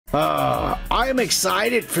I am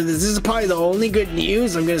excited for this. This is probably the only good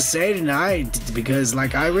news I'm gonna say tonight because,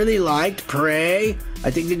 like, I really liked Prey.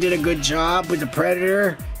 I think they did a good job with the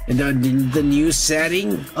Predator, and the new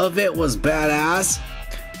setting of it was badass.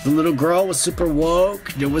 The little girl was super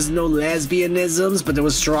woke. There was no lesbianisms, but there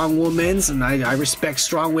was strong women, and I respect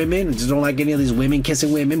strong women. I just don't like any of these women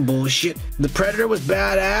kissing women bullshit. The Predator was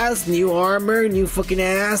badass, new armor, new fucking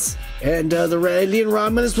ass, and the alien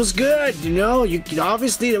Romulus was good. You know,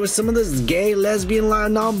 obviously there was some of this gay, lesbian,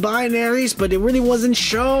 non-binaries, but it really wasn't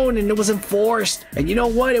shown and it wasn't forced. And you know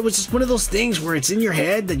what? It was just one of those things where it's in your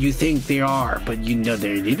head that you think they are, but you know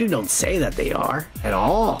they don't say that they are at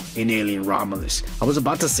all in Alien Romulus. I was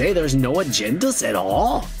about to say there's no agendas at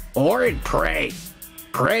all, or in Prey.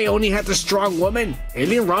 Prey only had the strong woman.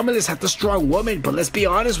 Alien Romulus had the strong woman, but let's be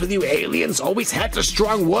honest with you, aliens always had the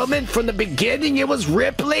strong woman from the beginning. It was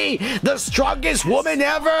Ripley, the strongest woman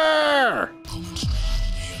ever.